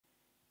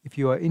If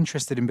you are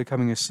interested in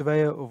becoming a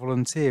surveyor or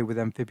volunteer with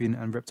amphibian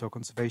and reptile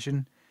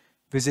conservation,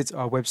 visit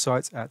our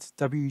website at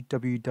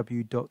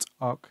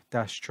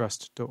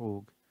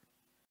www.arc-trust.org.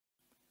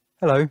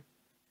 Hello,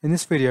 in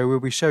this video we'll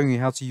be showing you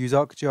how to use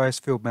ArcGIS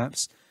field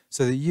maps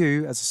so that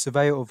you, as a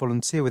surveyor or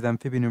volunteer with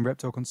amphibian and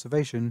reptile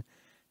conservation,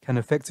 can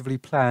effectively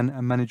plan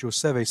and manage your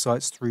survey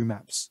sites through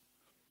maps.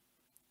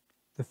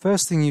 The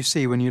first thing you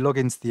see when you log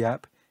into the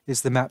app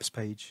is the Maps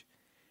page.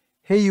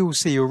 Here you will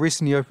see your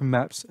recently opened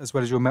maps as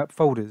well as your map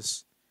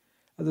folders.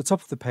 At the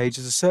top of the page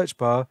is a search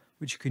bar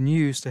which you can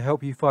use to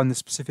help you find the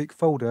specific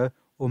folder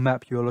or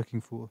map you are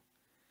looking for.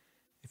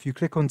 If you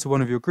click onto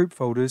one of your group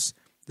folders,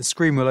 the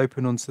screen will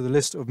open onto the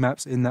list of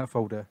maps in that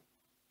folder.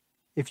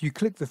 If you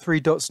click the three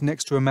dots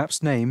next to a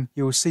map's name,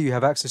 you will see you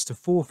have access to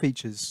 4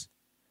 features.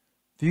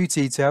 View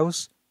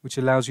Details, which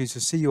allows you to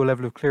see your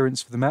level of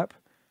clearance for the map,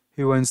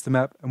 who owns the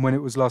map and when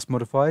it was last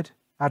modified.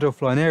 Add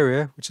Offline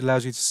Area, which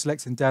allows you to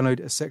select and download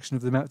a section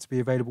of the map to be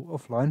available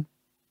offline.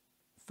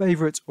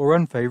 Favorite or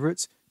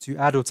Unfavorite, to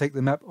add or take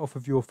the map off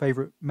of your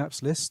favorite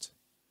maps list.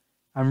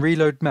 And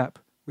Reload Map,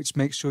 which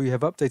makes sure you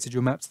have updated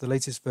your map to the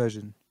latest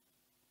version.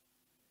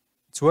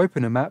 To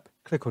open a map,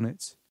 click on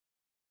it.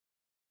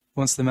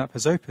 Once the map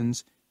has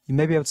opened, you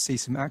may be able to see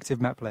some active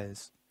map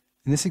layers.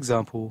 In this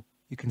example,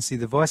 you can see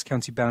the Vice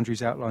County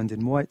boundaries outlined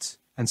in white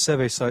and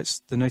survey sites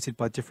denoted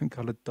by different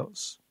coloured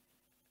dots.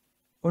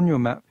 On your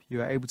map,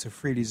 you are able to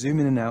freely zoom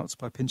in and out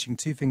by pinching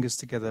 2 fingers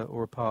together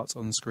or apart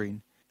on the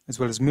screen, as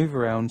well as move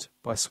around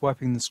by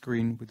swiping the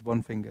screen with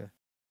 1 finger.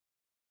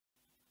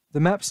 The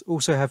maps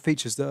also have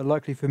features that are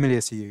likely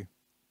familiar to you.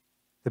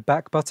 The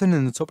Back button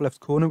in the top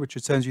left corner, which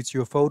returns you to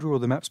your folder or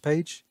the Maps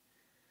page.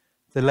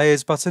 The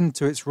Layers button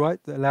to its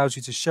right that allows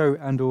you to show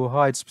and or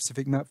hide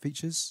specific map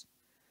features.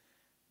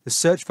 The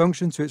Search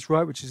function to its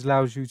right, which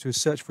allows you to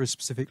search for a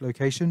specific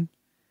location.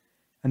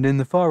 And in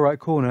the far right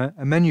corner,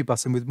 a menu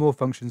button with more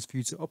functions for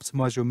you to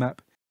optimize your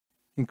map,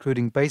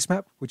 including Base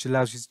Map, which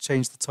allows you to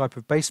change the type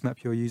of base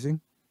map you're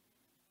using.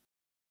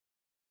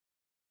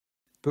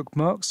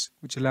 Bookmarks,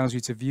 which allows you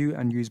to view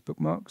and use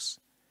bookmarks.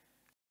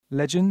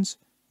 Legends,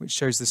 which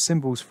shows the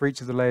symbols for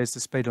each of the layers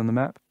displayed on the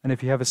map, and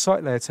if you have a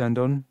site layer turned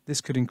on, this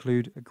could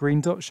include a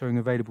green dot showing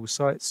available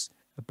sites,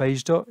 a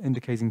beige dot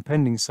indicating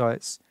pending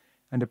sites,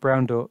 and a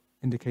brown dot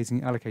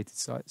indicating allocated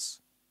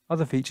sites.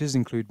 Other features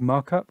include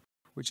Markup,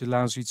 which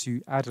allows you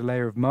to add a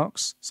layer of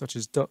marks, such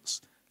as dots,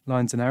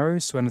 lines and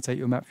arrows to annotate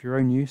your map for your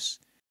own use,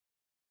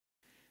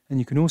 and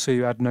you can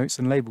also add notes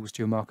and labels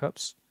to your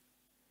markups.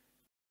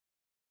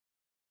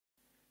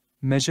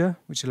 Measure,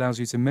 which allows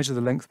you to measure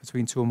the length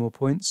between 2 or more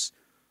points,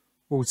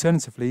 or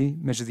alternatively,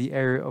 measure the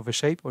area of a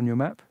shape on your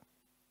map.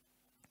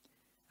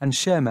 And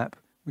Share Map,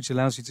 which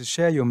allows you to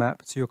share your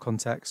map to your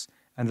contacts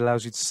and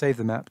allows you to save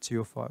the map to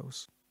your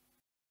files.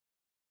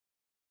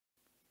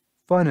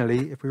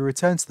 Finally, if we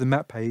return to the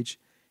map page,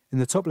 in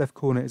the top left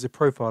corner is a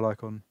profile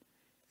icon.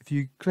 If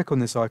you click on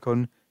this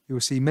icon, you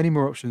will see many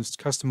more options to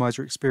customize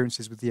your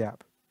experiences with the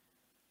app.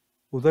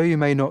 Although you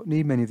may not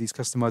need many of these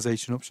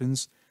customization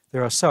options,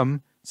 there are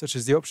some, such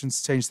as the option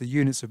to change the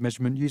units of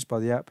measurement used by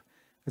the app,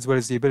 as well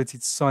as the ability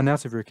to sign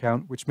out of your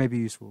account, which may be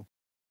useful.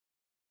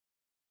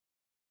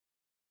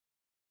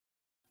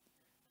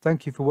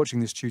 Thank you for watching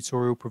this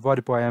tutorial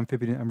provided by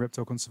Amphibian and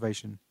Reptile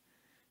Conservation.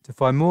 To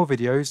find more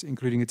videos,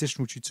 including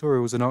additional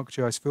tutorials on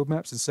ArcGIS field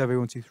maps and Survey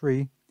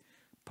 123,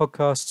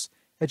 podcasts,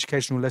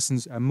 educational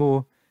lessons and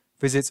more,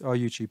 visit our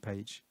YouTube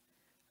page.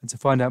 And to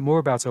find out more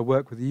about our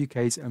work with the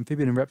UK's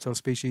amphibian and reptile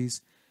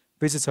species,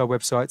 visit our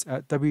website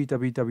at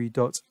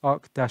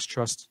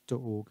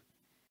www.arc-trust.org.